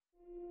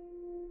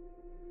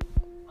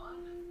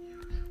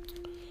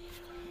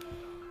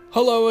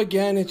Hello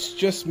again, it's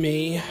just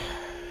me.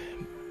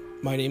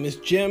 My name is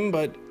Jim,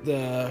 but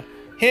the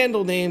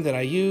handle name that I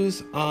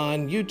use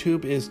on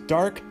YouTube is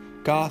Dark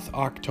Goth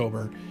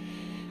October.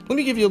 Let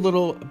me give you a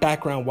little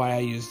background why I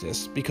use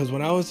this. Because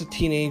when I was a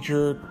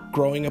teenager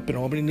growing up in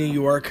Albany, New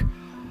York,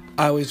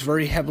 I was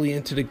very heavily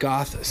into the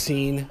goth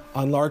scene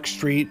on Lark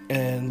Street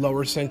and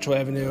Lower Central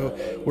Avenue,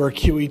 where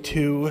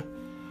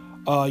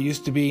QE2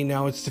 used to be.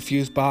 Now it's the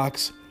Fuse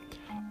Box.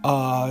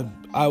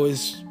 I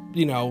was,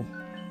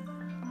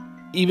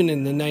 even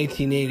in the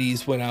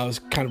 1980s when I was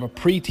kind of a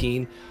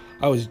preteen,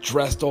 I was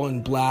dressed all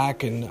in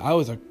black, and I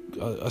was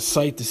a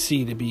sight to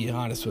see, to be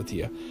honest with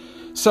you.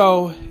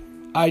 So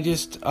I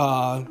just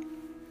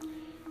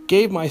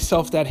gave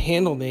myself that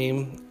handle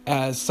name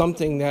as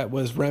something that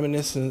was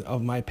reminiscent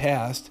of my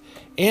past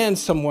and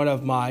somewhat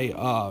of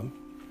my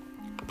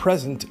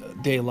present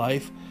day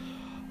life.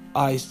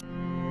 I